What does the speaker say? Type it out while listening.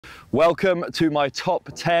Welcome to my top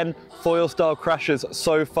 10 Foilstyle crashes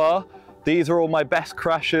so far. These are all my best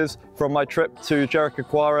crashes from my trip to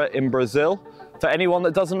Jericoacoara in Brazil. For anyone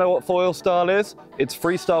that doesn't know what Foilstyle is, it's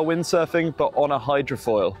freestyle windsurfing but on a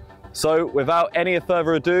hydrofoil. So without any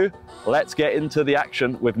further ado, let's get into the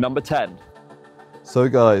action with number 10. So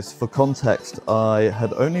guys, for context, I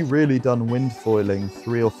had only really done wind foiling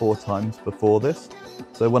 3 or 4 times before this.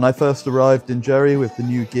 So when I first arrived in Jerry with the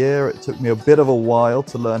new gear, it took me a bit of a while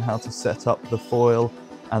to learn how to set up the foil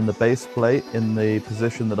and the base plate in the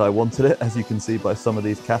position that I wanted it, as you can see by some of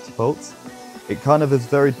these catapults. It kind of is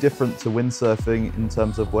very different to windsurfing in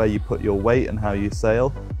terms of where you put your weight and how you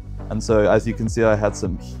sail. And so as you can see, I had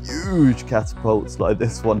some huge catapults like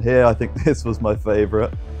this one here. I think this was my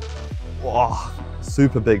favorite. Wow,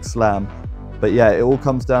 super big slam. But yeah, it all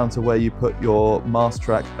comes down to where you put your mast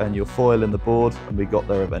track and your foil in the board, and we got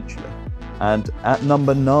there eventually. And at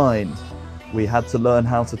number 9, we had to learn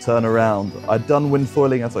how to turn around. I'd done wind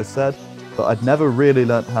foiling, as I said, but I'd never really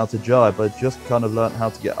learned how to jibe. I just kind of learned how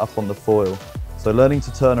to get up on the foil. So learning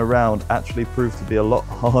to turn around actually proved to be a lot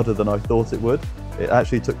harder than I thought it would. It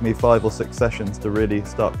actually took me 5 or 6 sessions to really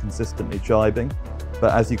start consistently jibing.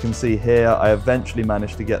 But as you can see here, I eventually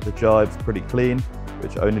managed to get the jibes pretty clean,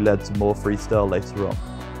 which only led to more freestyle later on.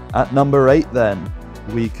 At number 8 then,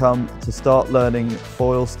 we come to start learning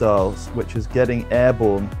foil styles, which is getting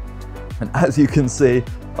airborne. And as you can see,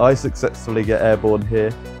 I successfully get airborne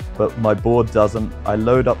here, but my board doesn't. I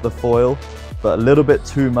load up the foil, but a little bit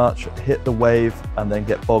too much, hit the wave, and then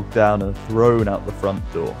get bogged down and thrown out the front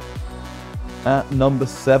door. At number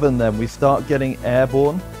 7 then, we start getting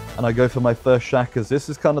airborne, and I go for my first shackers. This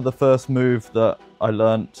is kind of the first move that I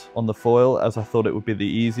learnt on the foil, as I thought it would be the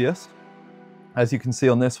easiest. As you can see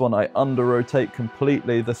on this one, I under rotate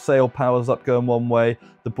completely. The sail powers up going one way,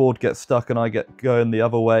 the board gets stuck and I get going the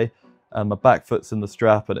other way, and my back foot's in the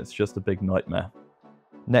strap and it's just a big nightmare.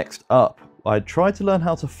 Next up, I tried to learn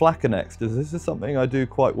how to flacker next, as this is something I do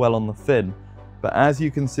quite well on the fin. But as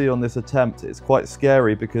you can see on this attempt, it's quite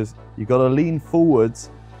scary because you've got to lean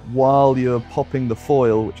forwards while you're popping the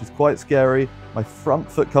foil, which is quite scary. My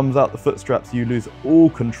front foot comes out the foot straps, you lose all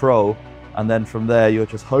control, and then from there you're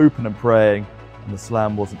just hoping and praying, and the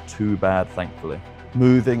slam wasn't too bad, thankfully.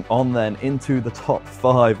 Moving on then into the top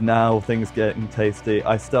 5, now things getting tasty.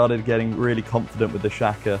 I started getting really confident with the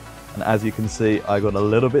shacker, and as you can see, I got a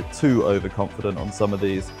little bit too overconfident on some of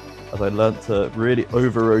these, as I learnt to really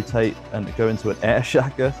over-rotate and go into an air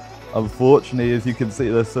shacker. Unfortunately, as you can see,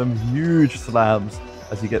 there's some huge slams,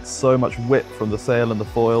 as you get so much whip from the sail and the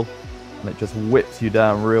foil, and it just whips you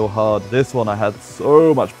down real hard. This one I had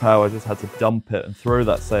so much power, I just had to dump it and throw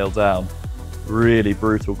that sail down. Really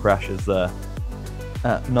brutal crashes there.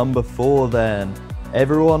 At number 4 then,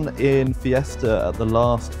 everyone in Fiesta at the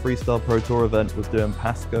last Freestyle Pro Tour event was doing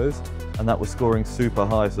Pascos, and that was scoring super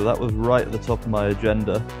high, so that was right at the top of my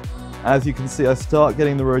agenda. As you can see, I start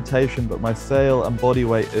getting the rotation, but my sail and body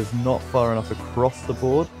weight is not far enough across the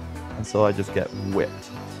board, and so I just get whipped.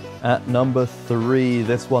 At number 3,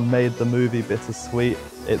 this one made the movie bittersweet.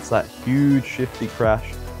 It's that huge shifty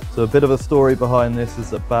crash. So a bit of a story behind this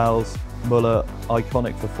is that Bals Muller,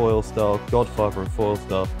 iconic for Foilstyle, godfather of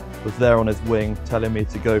Foilstyle, was there on his wing telling me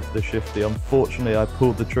to go for the shifty. Unfortunately, I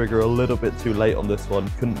pulled the trigger a little bit too late on this one,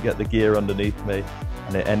 couldn't get the gear underneath me,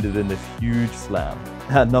 and it ended in this huge slam.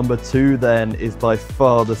 At number 2 then is by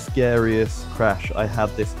far the scariest crash I had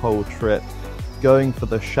this whole trip. Going for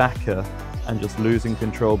the shacker and just losing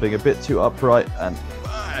control, being a bit too upright, and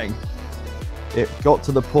bang! It got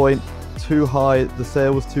to the point, too high, the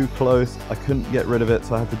sail was too close, I couldn't get rid of it,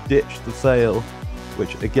 so I had to ditch the sail,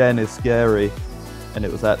 which again is scary, and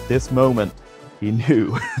it was at this moment he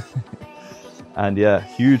knew. And yeah,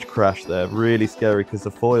 huge crash there, really scary because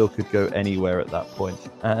the foil could go anywhere at that point.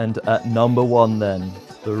 And at number 1 then,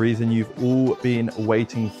 the reason you've all been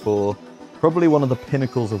waiting for, probably one of the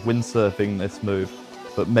pinnacles of windsurfing, this move,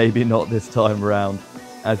 but maybe not this time around.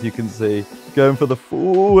 As you can see, going for the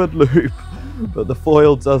forward loop, but the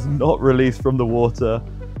foil does not release from the water,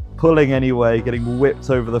 pulling anyway, getting whipped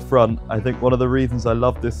over the front. I think one of the reasons I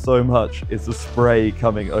love this so much is the spray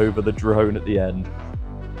coming over the drone at the end.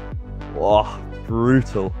 Oh,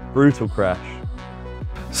 brutal, brutal crash.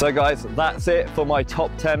 So guys, that's it for my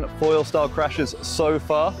top 10 Foilstyle crashes so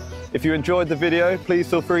far. If you enjoyed the video, please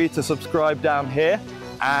feel free to subscribe down here.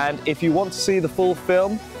 And if you want to see the full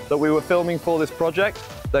film that we were filming for this project,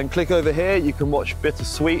 then click over here. You can watch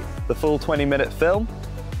Bittersweet, the full 20-minute film.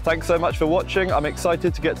 Thanks so much for watching. I'm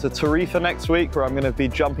excited to get to Tarifa next week, where I'm going to be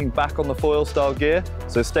jumping back on the Foilstyle gear.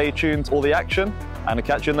 So stay tuned to all the action, and I'll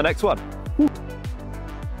catch you in the next one.